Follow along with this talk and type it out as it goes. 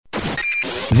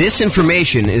This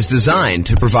information is designed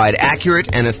to provide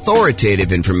accurate and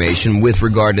authoritative information with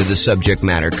regard to the subject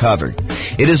matter covered.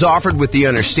 It is offered with the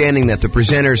understanding that the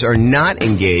presenters are not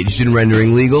engaged in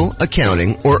rendering legal,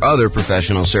 accounting, or other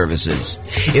professional services.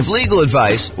 If legal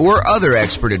advice or other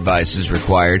expert advice is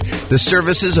required, the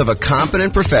services of a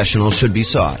competent professional should be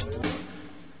sought.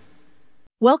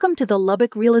 Welcome to the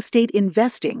Lubbock Real Estate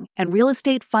Investing and Real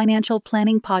Estate Financial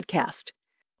Planning Podcast.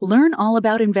 Learn all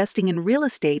about investing in real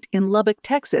estate in Lubbock,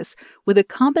 Texas, with a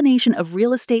combination of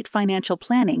real estate financial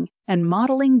planning and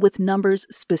modeling with numbers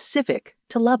specific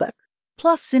to Lubbock,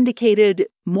 plus syndicated,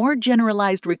 more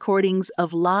generalized recordings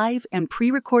of live and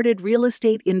pre-recorded real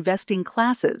estate investing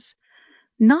classes,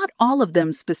 not all of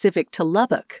them specific to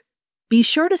Lubbock. Be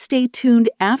sure to stay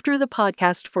tuned after the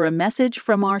podcast for a message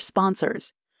from our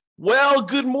sponsors. Well,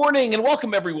 good morning and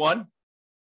welcome, everyone.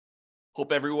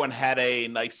 Hope everyone had a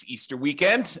nice Easter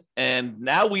weekend, and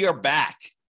now we are back.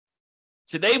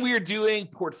 Today we are doing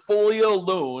Portfolio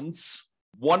Loans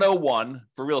 101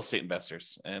 for real estate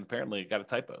investors, and apparently I got a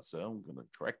typo, so I'm going to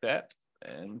correct that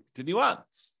and continue on.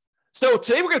 So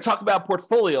today we're going to talk about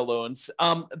portfolio loans.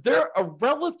 They're a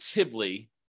relatively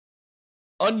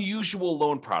unusual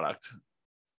loan product.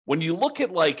 When you look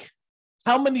at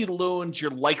how many loans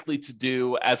you're likely to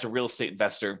do as a real estate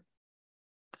investor,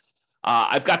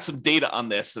 I've got some data on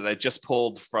this that I just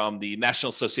pulled from the National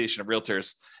Association of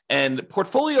Realtors, and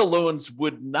portfolio loans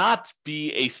would not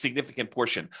be a significant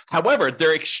portion. However,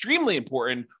 they're extremely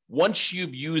important once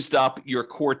you've used up your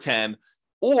core 10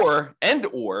 or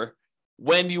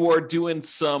when you are doing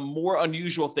some more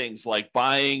unusual things like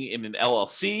buying in an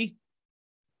LLC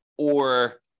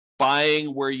or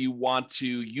buying where you want to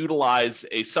utilize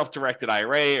a self-directed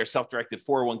IRA or self-directed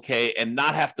 401k and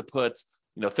not have to put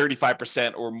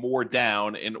 35% or more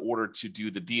down in order to do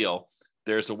the deal.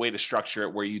 There's a way to structure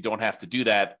it where you don't have to do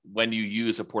that when you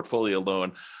use a portfolio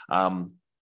loan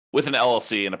with an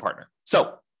LLC and a partner.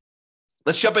 So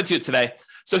let's jump into it today.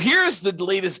 So here's the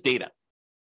latest data.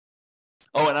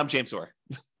 Oh, and I'm James Orr,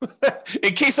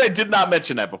 in case I did not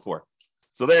mention that before.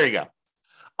 So there you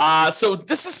go. So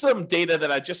this is some data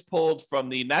that I just pulled from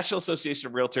the National Association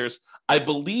of Realtors. I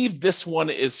believe this one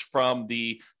is from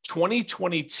the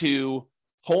 2022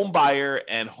 home buyer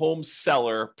and home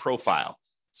seller profile.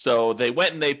 So they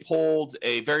went and they pulled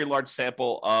a very large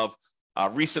sample of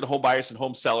recent home buyers and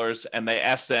home sellers, and they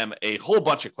asked them a whole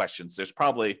bunch of questions. There's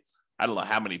probably, I don't know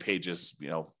how many pages,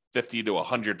 50 to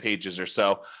 100 pages or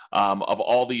so of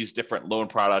all these different loan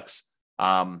products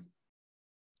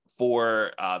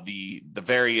for the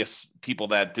various people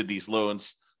that did these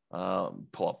loans.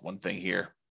 Pull up one thing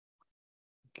here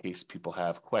in case people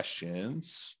have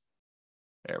questions.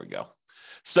 There we go.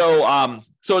 So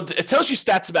it tells you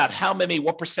stats about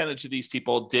what percentage of these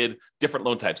people did different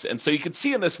loan types. And so you can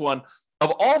see in this one,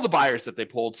 of all the buyers that they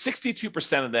pulled,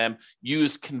 62% of them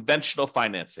used conventional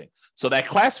financing. So that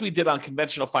class we did on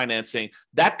conventional financing,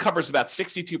 that covers about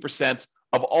 62%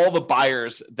 of all the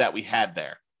buyers that we had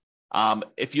there.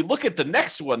 If you look at the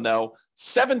next one, though,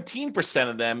 17%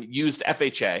 of them used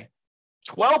FHA,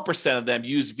 12% of them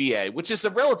used VA, which is a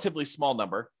relatively small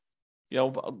number,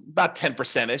 about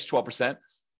 10%-ish, 12%.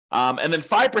 And then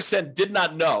 5% did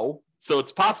not know. So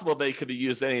it's possible they could have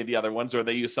used any of the other ones or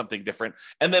they used something different.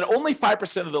 And then only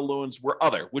 5% of the loans were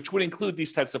other, which would include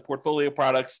these types of portfolio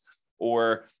products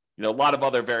or, a lot of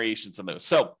other variations on those.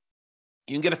 So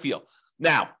you can get a feel.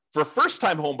 Now, for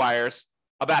first-time home buyers,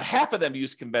 about half of them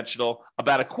used conventional,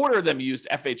 about a quarter of them used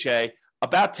FHA,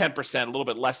 about 10%, a little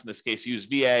bit less in this case, used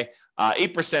VA,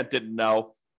 8% didn't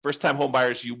know. First-time home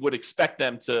buyers, you would expect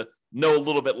them to know a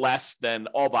little bit less than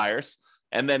all buyers.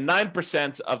 And then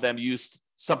 9% of them used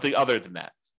something other than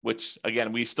that, which,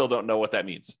 again, we still don't know what that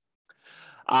means.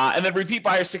 And then repeat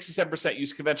buyers, 67%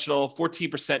 used conventional,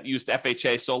 14% used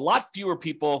FHA. So a lot fewer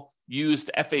people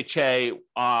used FHA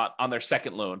on their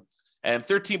second loan. And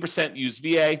 13% used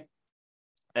VA,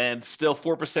 and still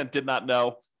 4% did not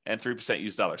know, and 3%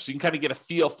 used others. So you can kind of get a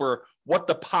feel for what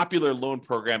the popular loan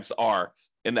programs are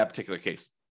in that particular case.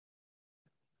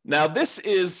 Now, this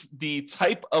is the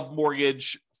type of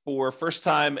mortgage for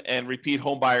first-time and repeat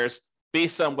home buyers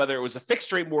based on whether it was a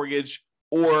fixed-rate mortgage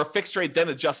or fixed rate then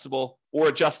adjustable,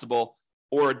 or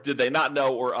did they not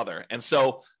know, or other. And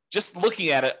so just looking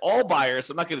at it, all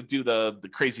buyers, I'm not going to do the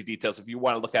crazy details. If you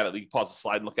want to look at it, you can pause the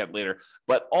slide and look at it later.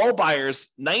 But all buyers,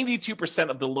 92%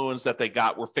 of the loans that they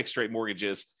got were fixed-rate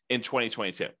mortgages in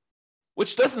 2022,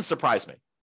 which doesn't surprise me.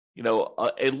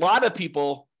 A lot of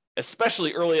people,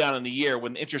 especially early on in the year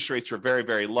when interest rates were very,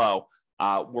 very low,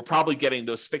 were probably getting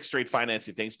those fixed rate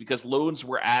financing things because loans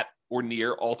were at or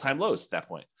near all-time lows at that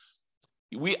point.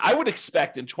 I would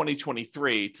expect in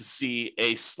 2023 to see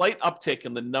a slight uptick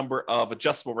in the number of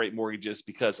adjustable rate mortgages,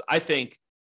 because I think,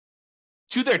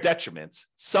 to their detriment,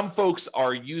 some folks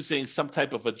are using some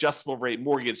type of adjustable rate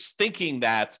mortgage thinking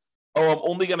that, oh, I'm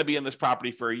only going to be in this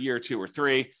property for a year or 2 or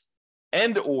 3,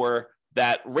 and or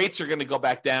that rates are going to go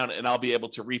back down and I'll be able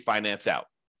to refinance out.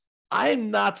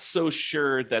 I'm not so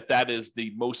sure that that is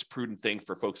the most prudent thing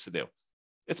for folks to do.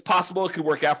 It's possible it could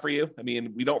work out for you. I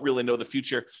mean, we don't really know the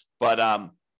future, but I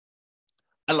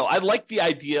don't know. I like the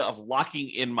idea of locking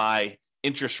in my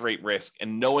interest rate risk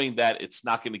and knowing that it's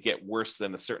not going to get worse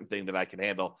than a certain thing that I can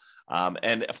handle.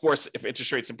 And of course, if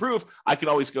interest rates improve, I can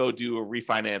always go do a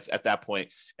refinance at that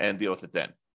point and deal with it then.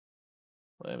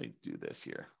 Let me do this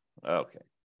here. Okay.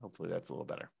 Hopefully that's a little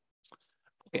better.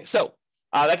 Okay. So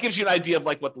that gives you an idea of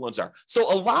like what the loans are.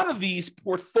 So a lot of these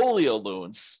portfolio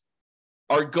loans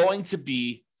are going to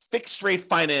be fixed rate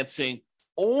financing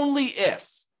only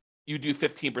if you do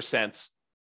 15%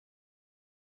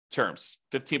 terms,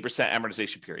 15%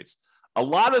 amortization periods. A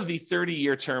lot of the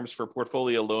 30-year terms for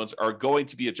portfolio loans are going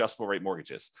to be adjustable rate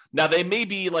mortgages. Now, they may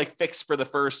be like fixed for the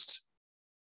first,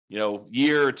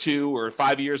 year or 2 or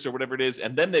 5 years or whatever it is,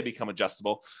 and then they become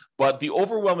adjustable. But the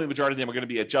overwhelming majority of them are going to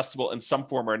be adjustable in some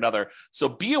form or another. So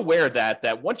be aware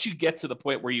that once you get to the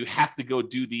point where you have to go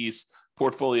do these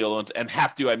portfolio loans, and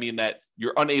have to, I mean that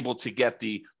you're unable to get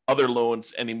the other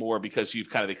loans anymore because you've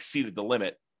kind of exceeded the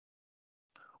limit,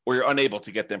 or you're unable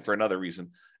to get them for another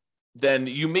reason, then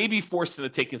you may be forced into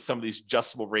taking some of these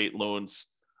adjustable rate loans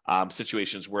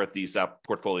situations where these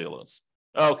portfolio loans.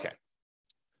 Okay.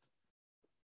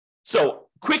 So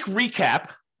quick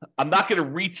recap. I'm not going to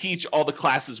reteach all the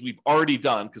classes we've already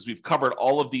done because we've covered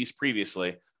all of these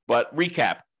previously, but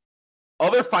recap.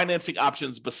 Other financing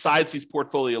options besides these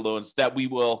portfolio loans that we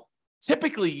will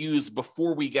typically use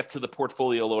before we get to the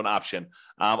portfolio loan option,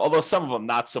 although some of them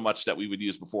not so much that we would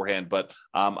use beforehand, but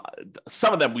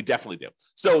some of them we definitely do.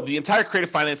 So the entire creative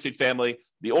financing family,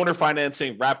 the owner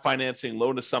financing, wrap financing,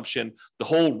 loan assumption, the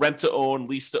whole rent-to-own,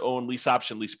 lease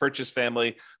option, lease purchase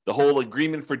family, the whole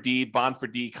agreement for deed, bond for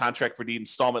deed, contract for deed,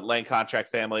 installment land contract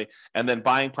family, and then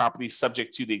buying properties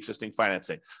subject to the existing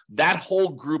financing. That whole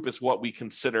group is what we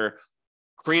consider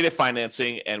creative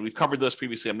financing, and we've covered those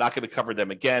previously. I'm not going to cover them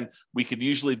again. We could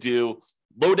usually do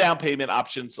low down payment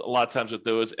options a lot of times with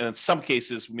those, and in some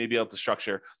cases, we may be able to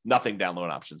structure nothing down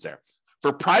loan options there.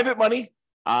 For private money,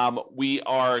 we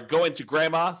are going to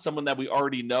grandma, someone that we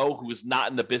already know who is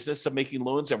not in the business of making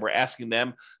loans, and we're asking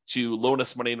them to loan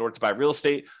us money in order to buy real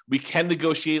estate. We can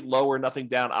negotiate low or nothing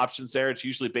down options there. It's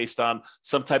usually based on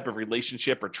some type of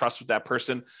relationship or trust with that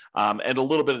person, and a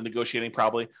little bit of negotiating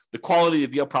probably. The quality of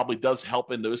the deal probably does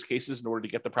help in those cases in order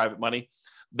to get the private money.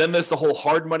 Then there's the whole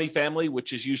hard money family,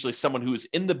 which is usually someone who is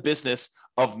in the business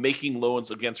of making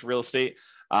loans against real estate.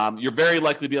 You're very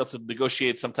likely to be able to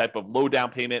negotiate some type of low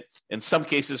down payment. In some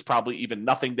cases, probably even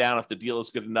nothing down if the deal is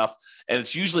good enough. And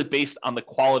it's usually based on the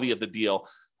quality of the deal.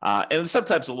 And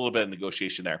sometimes a little bit of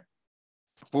negotiation there.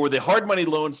 For the hard money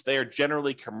loans, they are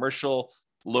generally commercial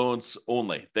loans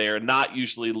only. They are not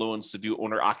usually loans to do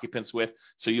owner occupants with.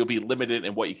 So you'll be limited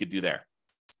in what you could do there.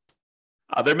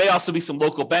 There may also be some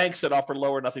local banks that offer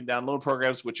low or nothing down loan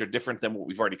programs, which are different than what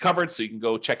we've already covered. So you can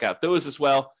go check out those as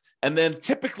well. And then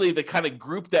typically the kind of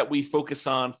group that we focus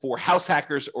on for house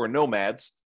hackers or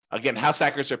nomads. Again, house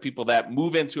hackers are people that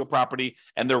move into a property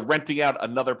and they're renting out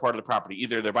another part of the property.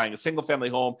 Either they're buying a single family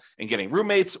home and getting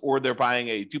roommates, or they're buying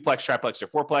a duplex, triplex, or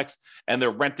fourplex, and they're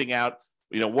renting out,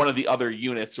 one of the other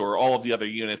units or all of the other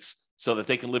units so that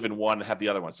they can live in one and have the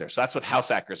other ones there. So that's what house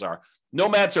hackers are.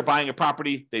 Nomads are buying a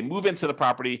property. They move into the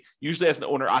property, usually as an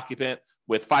owner occupant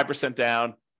with 5%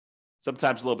 down,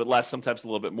 sometimes a little bit less, sometimes a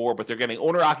little bit more, but they're getting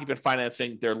owner occupant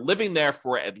financing. They're living there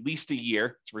for at least a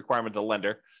year. It's a requirement of the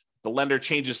lender. The lender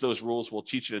changes those rules. We'll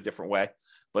teach it a different way,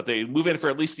 but they move in for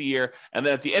at least a year. And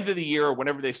then at the end of the year, or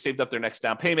whenever they've saved up their next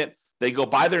down payment, they go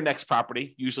buy their next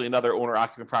property, usually another owner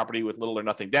occupant property with little or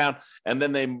nothing down. And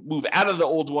then they move out of the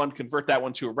old one, convert that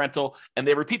one to a rental, and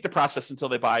they repeat the process until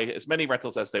they buy as many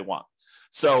rentals as they want.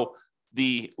 So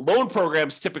the loan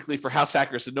programs typically for house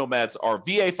hackers and nomads are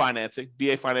VA financing.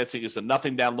 VA financing is a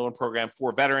nothing down loan program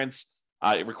for veterans.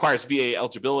 It requires VA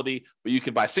eligibility, but you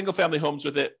can buy single family homes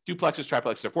with it, duplexes,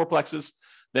 triplexes, or fourplexes.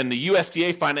 Then the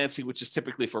USDA financing, which is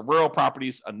typically for rural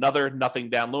properties, another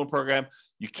nothing down loan program.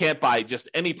 You can't buy just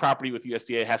any property with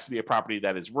USDA. It has to be a property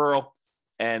that is rural,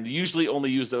 and usually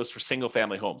only use those for single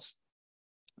family homes.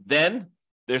 Then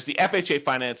there's the FHA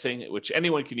financing, which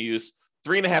anyone can use.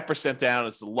 3.5% down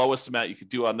is the lowest amount you could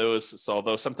do on those. So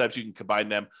although sometimes you can combine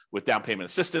them with down payment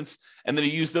assistance, and then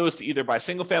you use those to either buy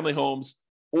single family homes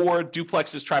or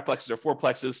duplexes, triplexes, or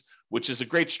fourplexes, which is a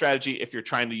great strategy if you're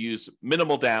trying to use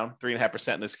minimal down,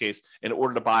 3.5% in this case, in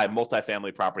order to buy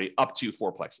multifamily property up to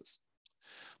fourplexes.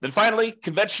 Then finally,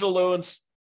 conventional loans,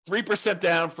 3%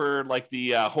 down for like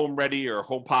the Home Ready or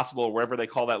Home Possible, or wherever they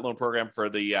call that loan program for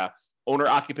the owner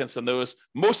occupants on those.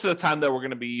 Most of the time, though, we're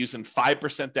going to be using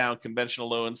 5% down conventional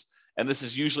loans. And this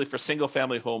is usually for single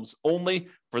family homes only.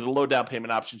 For the low down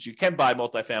payment options, you can buy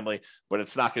multifamily, but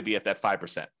it's not going to be at that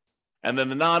 5%. And then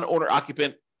the non-owner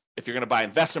occupant, if you're going to buy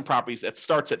investment properties, it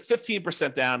starts at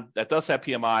 15% down. That does have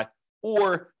PMI,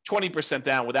 or 20%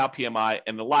 down without PMI.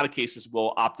 And in a lot of cases,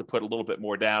 we'll opt to put a little bit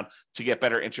more down to get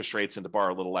better interest rates and to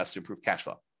borrow a little less to improve cash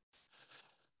flow.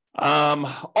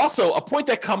 Also, a point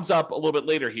that comes up a little bit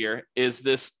later here is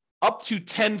this up to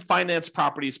 10 finance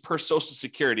properties per Social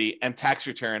Security and tax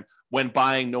return when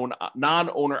buying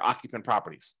non-owner occupant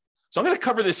properties. So I'm going to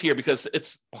cover this here because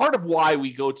it's part of why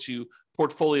we go to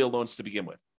portfolio loans to begin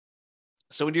with.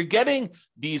 So when you're getting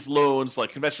these loans,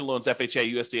 like conventional loans,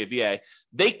 FHA, USDA, VA,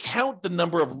 they count the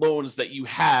number of loans that you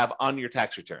have on your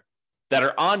tax return that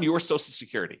are on your Social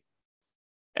Security.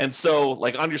 And so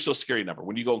like on your Social Security number,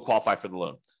 when you go and qualify for the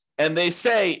loan. And they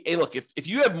say, hey, look, if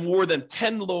you have more than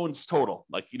 10 loans total,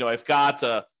 like, I've got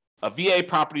a VA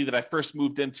property that I first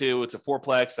moved into, it's a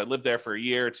fourplex. I lived there for a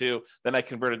year or two. Then I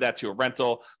converted that to a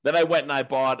rental. Then I went and I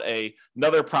bought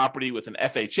another property with an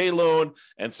FHA loan.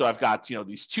 And so I've got,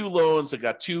 these two loans. I've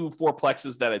got two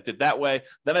fourplexes that I did that way.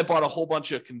 Then I bought a whole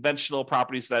bunch of conventional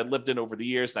properties that I lived in over the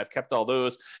years, and I've kept all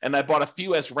those. And I bought a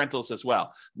few as rentals as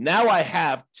well. Now I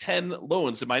have 10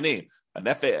 loans in my name.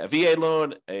 A VA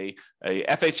loan, a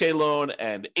FHA loan,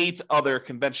 and 8 other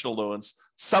conventional loans,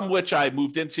 some which I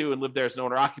moved into and lived there as an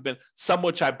owner occupant, some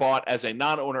which I bought as a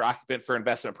non-owner occupant for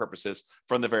investment purposes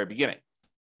from the very beginning.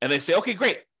 And they say, okay,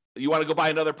 great. You want to go buy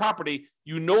another property.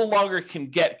 You no longer can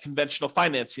get conventional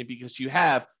financing because you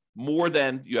have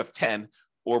 10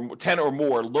 or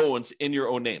more loans in your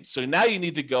own name. So now you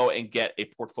need to go and get a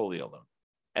portfolio loan.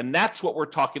 And that's what we're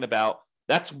talking about.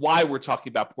 That's why we're talking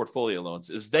about portfolio loans,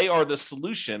 is they are the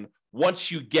solution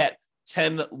once you get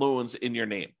 10 loans in your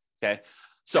name, okay?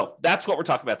 So that's what we're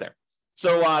talking about there.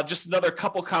 So just another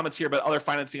couple comments here about other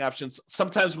financing options.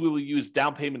 Sometimes we will use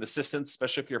down payment assistance,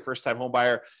 especially if you're a first-time home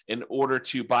buyer, in order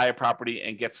to buy a property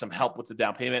and get some help with the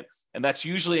down payment. And that's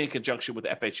usually in conjunction with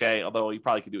FHA, although you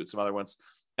probably could do it with some other ones.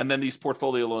 And then these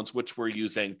portfolio loans, which we're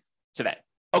using today.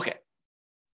 Okay,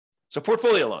 so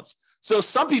portfolio loans. So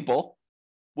some people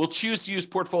will choose to use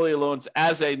portfolio loans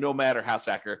as a nomad or house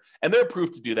hacker, and they're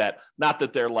approved to do that. Not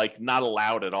that they're like not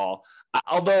allowed at all.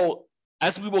 Although,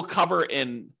 as we will cover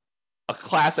in a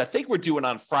class I think we're doing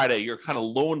on Friday, your kind of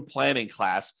loan planning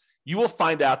class, you will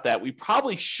find out that we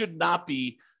probably should not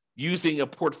be using a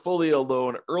portfolio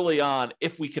loan early on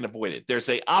if we can avoid it. There's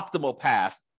a optimal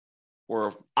path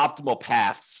or optimal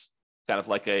paths, kind of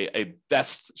like a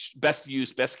best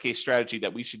use, best case strategy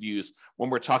that we should use when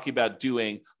we're talking about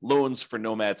doing loans for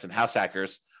nomads and house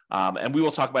hackers. And we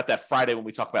will talk about that Friday when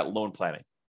we talk about loan planning.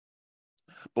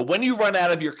 But when you run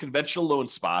out of your conventional loan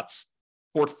spots,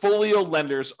 portfolio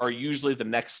lenders are usually the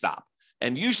next stop.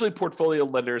 And usually portfolio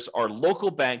lenders are local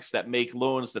banks that make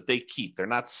loans that they keep. They're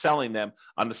not selling them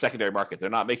on the secondary market. They're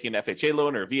not making an FHA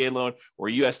loan or a VA loan or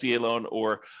a USDA loan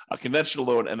or a conventional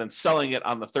loan and then selling it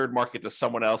on the third market to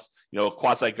someone else, a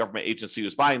quasi-government agency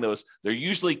who's buying those. They're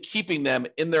usually keeping them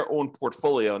in their own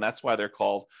portfolio, and that's why they're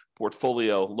called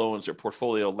portfolio loans or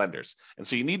portfolio lenders. And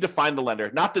so you need to find a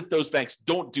lender. Not that those banks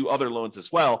don't do other loans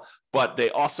as well, but they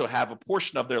also have a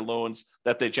portion of their loans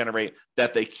that they generate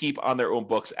that they keep on their own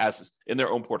books as in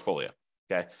their own portfolio.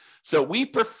 Okay. So we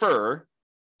prefer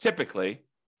typically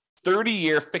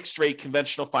 30-year fixed rate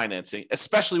conventional financing,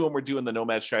 especially when we're doing the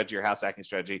nomad strategy or house hacking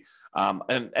strategy,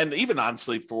 and even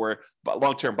honestly for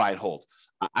long-term buy and hold.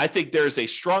 I think there's a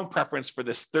strong preference for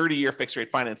this 30-year fixed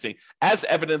rate financing, as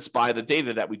evidenced by the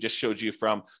data that we just showed you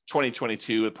from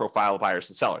 2022 with profile of buyers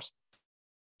and sellers.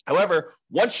 However,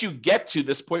 once you get to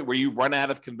this point where you run out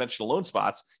of conventional loan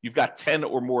spots, you've got 10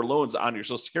 or more loans on your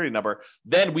Social Security number,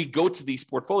 then we go to these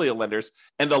portfolio lenders.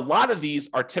 And a lot of these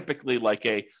are typically like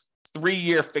a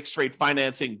 3-year fixed rate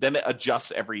financing, then it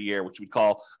adjusts every year, which we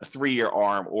call a 3-year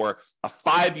ARM, or a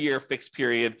 5-year fixed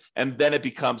period, and then it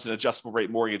becomes an adjustable rate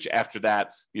mortgage after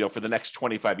that, for the next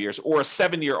 25 years, or a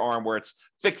 7-year ARM where it's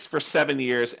fixed for 7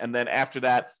 years, and then after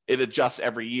that, it adjusts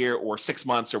every year or 6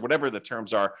 months or whatever the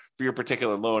terms are for your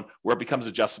particular loan, where it becomes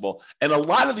adjustable. And a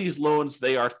lot of these loans,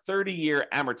 they are 30-year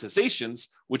amortizations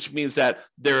which means that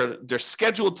they're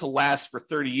scheduled to last for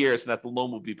 30 years and that the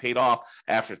loan will be paid off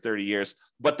after 30 years.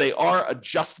 But they are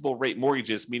adjustable rate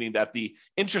mortgages, meaning that the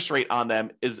interest rate on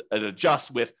them is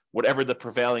adjust with whatever the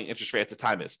prevailing interest rate at the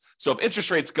time is. So if interest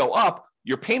rates go up,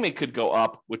 your payment could go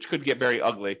up, which could get very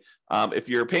ugly. If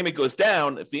your payment goes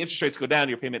down, if the interest rates go down,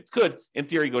 your payment could, in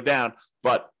theory, go down.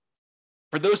 But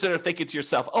for those that are thinking to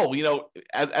yourself, oh,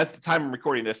 at the time I'm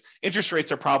recording this, interest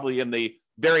rates are probably in the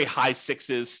very high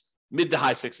sixes, mid to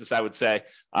high sixes, I would say,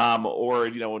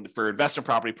 or for investment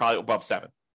property, probably above 7.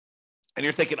 And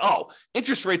you're thinking, oh,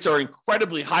 interest rates are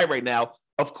incredibly high right now.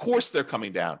 Of course they're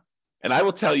coming down. And I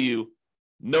will tell you,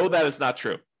 no, that is not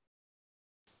true.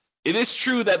 It is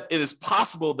true that it is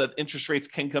possible that interest rates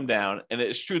can come down, and it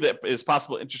is true that it is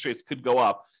possible interest rates could go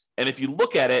up. And if you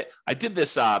look at it, I did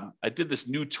this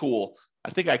new tool. I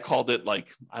think I called it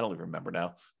I don't even remember now.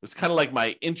 It was kind of like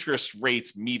my interest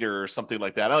rate meter or something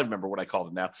like that. I don't remember what I called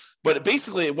it now. But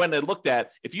basically, when I looked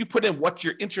at, if you put in what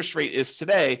your interest rate is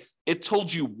today, it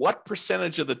told you what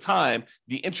percentage of the time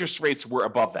the interest rates were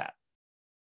above that.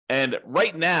 And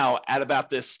right now, at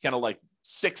about this kind of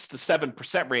 6 to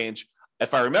 7% range,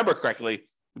 if I remember correctly,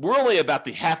 we're only about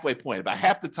the halfway point. About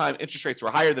half the time interest rates were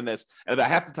higher than this, and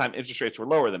about half the time interest rates were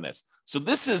lower than this. So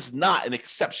this is not an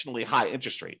exceptionally high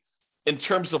interest rate. In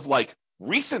terms of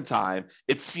recent time,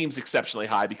 it seems exceptionally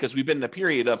high because we've been in a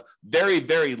period of very,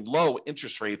 very low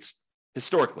interest rates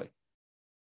historically.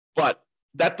 But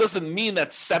that doesn't mean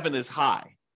that 7 is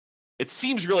high. It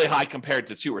seems really high compared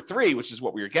to 2 or 3, which is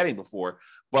what we were getting before,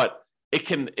 but it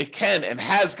can and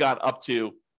has gone up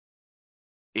to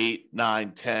 8,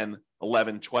 9, 10,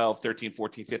 11, 12, 13,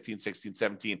 14, 15, 16,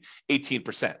 17,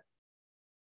 18%.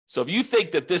 So if you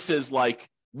think that this is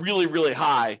really, really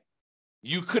high,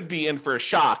 you could be in for a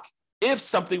shock if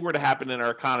something were to happen in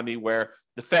our economy where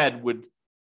the Fed would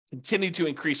continue to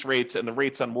increase rates and the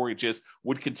rates on mortgages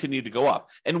would continue to go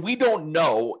up. And we don't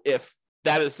know if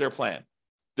that is their plan.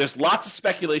 There's lots of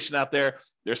speculation out there.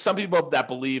 There's some people that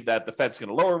believe that the Fed's going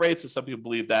to lower rates, and some people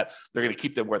believe that they're going to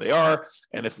keep them where they are.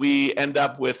 And if we end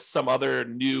up with some other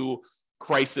new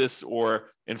crisis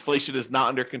or inflation is not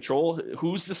under control,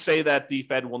 who's to say that the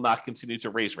Fed will not continue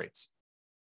to raise rates?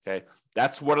 Okay,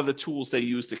 that's one of the tools they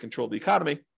use to control the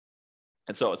economy.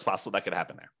 And so it's possible that could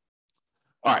happen there.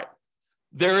 All right.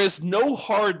 There is no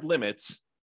hard limit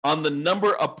on the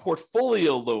number of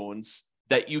portfolio loans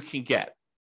that you can get,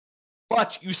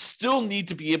 but you still need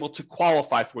to be able to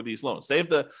qualify for these loans. They have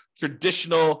the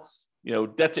traditional,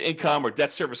 debt to income or debt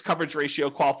service coverage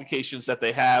ratio qualifications that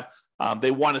they have.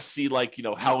 They want to see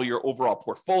how your overall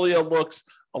portfolio looks.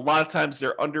 A lot of times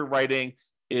their underwriting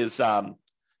is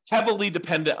heavily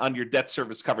dependent on your debt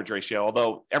service coverage ratio,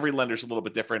 although every lender is a little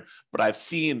bit different, but I've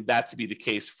seen that to be the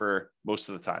case for most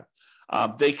of the time.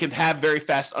 They can have very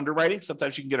fast underwriting.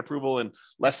 Sometimes you can get approval in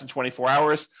less than 24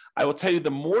 hours. I will tell you,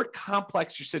 the more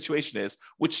complex your situation is,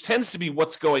 which tends to be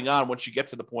what's going on once you get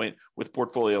to the point with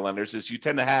portfolio lenders, is you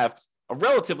tend to have a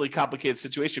relatively complicated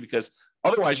situation because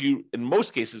otherwise you, in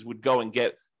most cases, would go and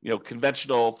get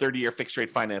conventional 30-year fixed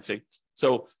rate financing.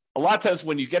 So a lot of times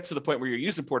when you get to the point where you're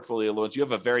using portfolio loans, you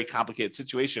have a very complicated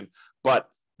situation. But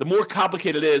the more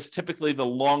complicated it is, typically the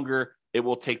longer it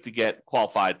will take to get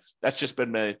qualified. That's just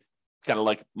been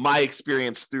my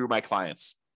experience through my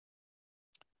clients.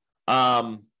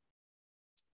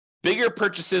 Bigger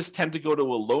purchases tend to go to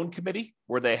a loan committee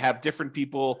where they have different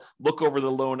people look over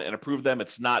the loan and approve them.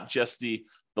 It's not just the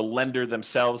lender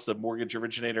themselves, the mortgage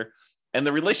originator. And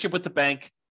the relationship with the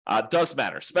bank does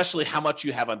matter, especially how much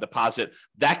you have on deposit.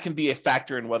 That can be a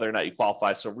factor in whether or not you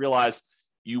qualify. So realize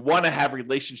you want to have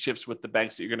relationships with the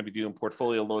banks that you're going to be doing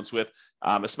portfolio loans with,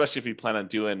 especially if you plan on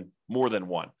doing more than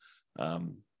one.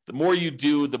 The more you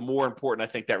do, the more important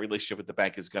I think that relationship with the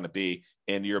bank is going to be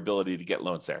in your ability to get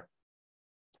loans there.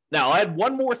 Now, I had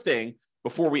one more thing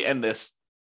before we end this,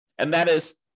 and that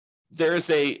is there is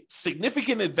a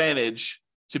significant advantage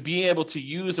to being able to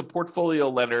use a portfolio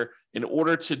lender in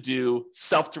order to do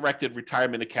self-directed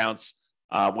retirement accounts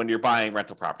when you're buying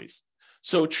rental properties.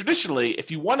 So traditionally,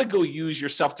 if you want to go use your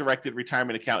self-directed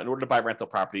retirement account in order to buy rental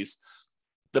properties,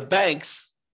 the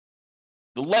banks,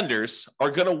 the lenders are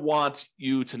going to want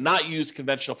you to not use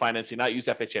conventional financing, not use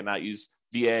FHA, not use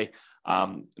VA,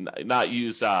 not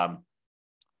use, I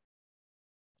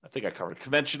think I covered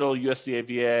conventional, USDA,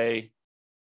 VA,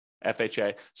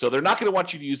 FHA. So they're not going to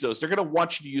want you to use those. They're going to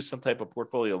want you to use some type of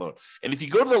portfolio loan. And if you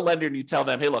go to the lender and you tell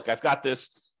them, hey, look, I've got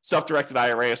this self-directed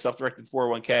IRA or self-directed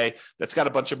 401k that's got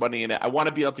a bunch of money in it. I want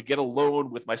to be able to get a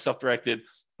loan with my self-directed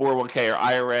 401k or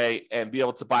IRA and be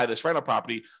able to buy this rental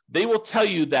property. They will tell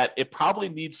you that it probably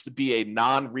needs to be a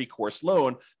non-recourse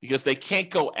loan because they can't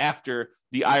go after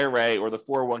the IRA or the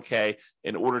 401k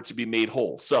in order to be made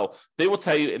whole. So they will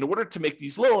tell you, in order to make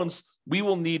these loans, we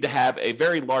will need to have a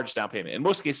very large down payment. In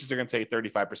most cases, they're going to take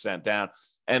 35% down.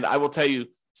 And I will tell you,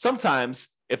 sometimes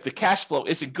if the cash flow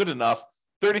isn't good enough,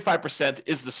 35%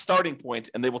 is the starting point,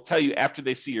 and they will tell you after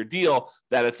they see your deal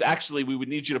that it's actually, we would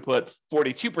need you to put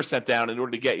 42% down in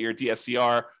order to get your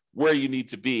DSCR where you need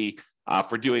to be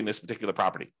for doing this particular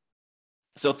property.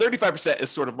 So 35% is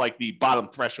sort of like the bottom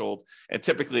threshold, and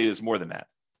typically it is more than that.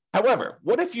 However,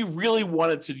 what if you really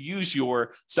wanted to use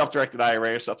your self-directed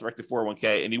IRA or self-directed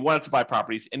 401k and you wanted to buy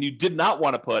properties and you did not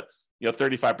want to put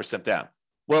 35% down?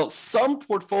 Well, some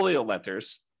portfolio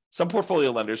lenders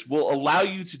will allow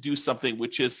you to do something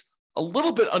which is a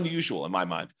little bit unusual in my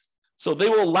mind. So they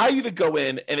will allow you to go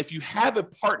in, and if you have a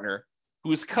partner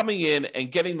who is coming in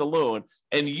and getting the loan,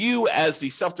 and you as the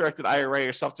self-directed IRA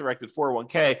or self-directed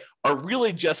 401k are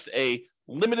really just a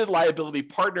limited liability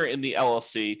partner in the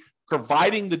LLC,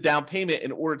 providing the down payment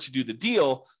in order to do the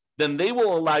deal, then they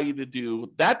will allow you to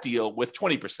do that deal with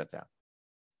 20% down.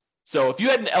 So if you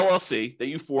had an LLC that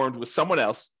you formed with someone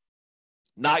else,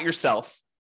 not yourself,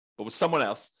 but with someone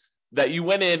else, that you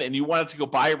went in and you wanted to go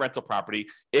buy a rental property,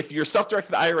 if your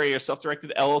self-directed IRA or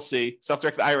self-directed LLC,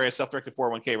 self-directed IRA, self-directed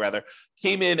 401k rather,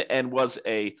 came in and was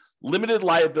a limited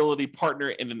liability partner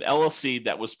in an LLC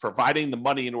that was providing the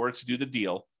money in order to do the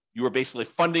deal, you were basically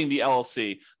funding the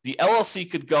LLC. The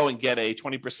LLC could go and get a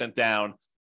 20% down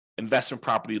investment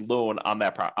property loan on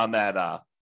the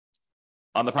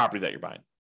property that you're buying.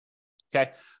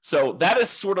 Okay, so that is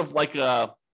sort of like an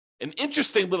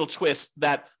interesting little twist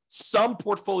that some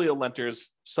portfolio lenders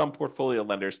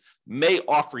may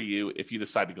offer you if you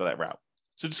decide to go that route.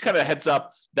 So just kind of a heads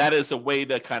up, that is a way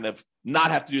to kind of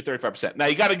not have to do 35%. Now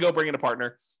you got to go bring in a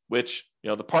partner, which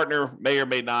the partner may or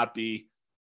may not be,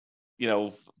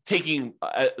 taking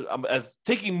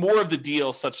more of the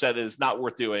deal such that it is not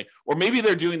worth doing, or maybe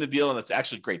they're doing the deal and it's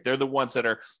actually great. They're the ones that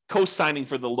are co-signing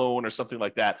for the loan or something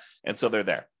like that, and so they're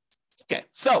there. Okay,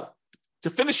 so to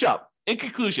finish up, in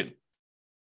conclusion,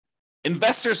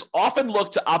 investors often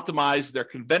look to optimize their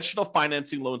conventional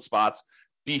financing loan spots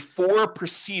before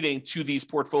proceeding to these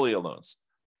portfolio loans.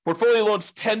 Portfolio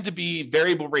loans tend to be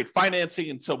variable rate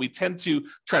financing, and so we tend to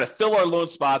try to fill our loan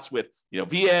spots with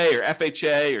VA or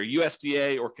FHA or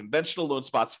USDA or conventional loan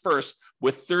spots first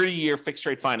with 30-year fixed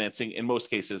rate financing in most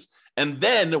cases. And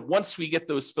then once we get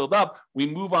those filled up, we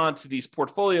move on to these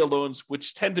portfolio loans,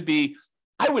 which tend to be,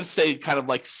 I would say, kind of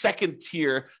like second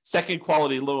tier, second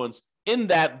quality loans, in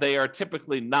that they are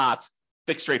typically not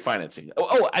fixed rate financing.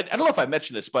 I don't know if I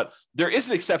mentioned this, but there is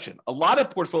an exception. A lot of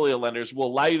portfolio lenders will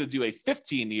allow you to do a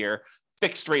 15-year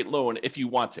fixed rate loan if you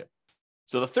want to.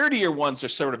 So the 30-year ones are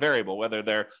sort of variable, whether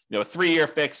they're a 3-year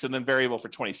fixed and then variable for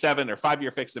 27, or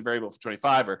 5-year fixed and variable for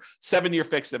 25, or 7-year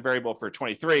fixed and variable for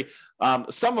 23.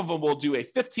 Some of them will do a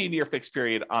 15-year fixed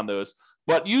period on those,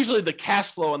 but usually the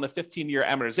cash flow on the 15-year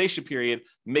amortization period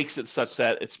makes it such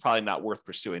that it's probably not worth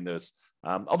pursuing those.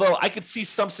 Although I could see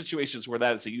some situations where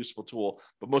that is a useful tool,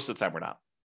 but most of the time we're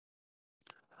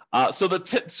not. So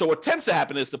what tends to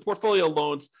happen is the portfolio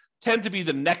loans tend to be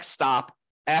the next stop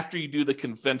after you do the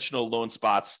conventional loan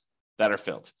spots that are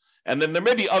filled. And then there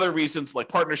may be other reasons, like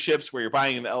partnerships where you're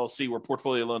buying an LLC where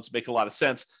portfolio loans make a lot of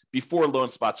sense before loan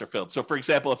spots are filled. So for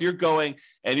example, if you're going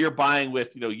and you're buying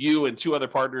with you and 2 other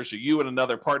partners, or you and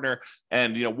another partner,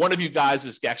 and one of you guys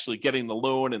is actually getting the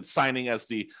loan and signing as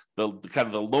the kind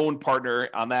of the loan partner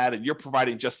on that, and you're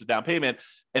providing just the down payment,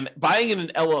 and buying in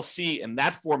an LLC in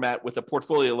that format with a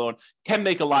portfolio loan can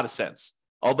make a lot of sense.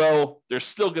 Although there's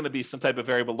still going to be some type of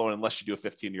variable loan unless you do a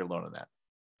 15-year loan on that.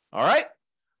 All right.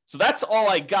 So that's all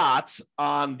I got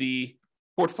on the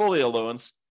portfolio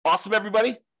loans. Awesome,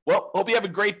 everybody. Well, hope you have a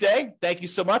great day. Thank you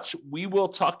so much. We will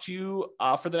talk to you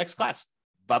for the next class.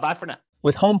 Bye-bye for now.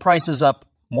 With home prices up,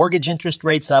 mortgage interest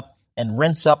rates up, and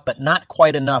rents up, but not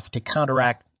quite enough to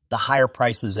counteract the higher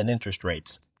prices and interest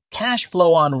rates, cash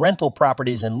flow on rental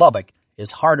properties in Lubbock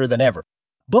is harder than ever.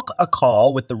 Book a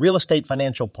call with the Real Estate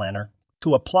Financial Planner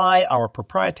to apply our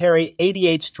proprietary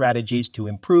 88 strategies to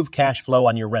improve cash flow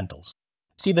on your rentals.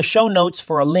 See the show notes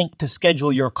for a link to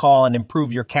schedule your call and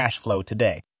improve your cash flow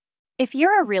today. If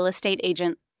you're a real estate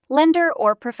agent, lender,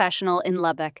 or professional in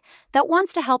Lubbock that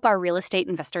wants to help our real estate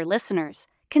investor listeners,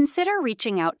 consider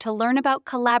reaching out to learn about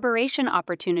collaboration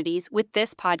opportunities with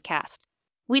this podcast.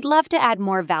 We'd love to add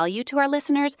more value to our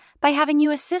listeners by having you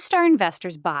assist our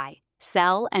investors buy,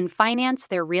 sell, and finance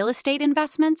their real estate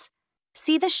investments.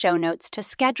 See the show notes to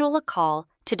schedule a call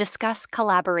to discuss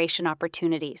collaboration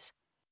opportunities.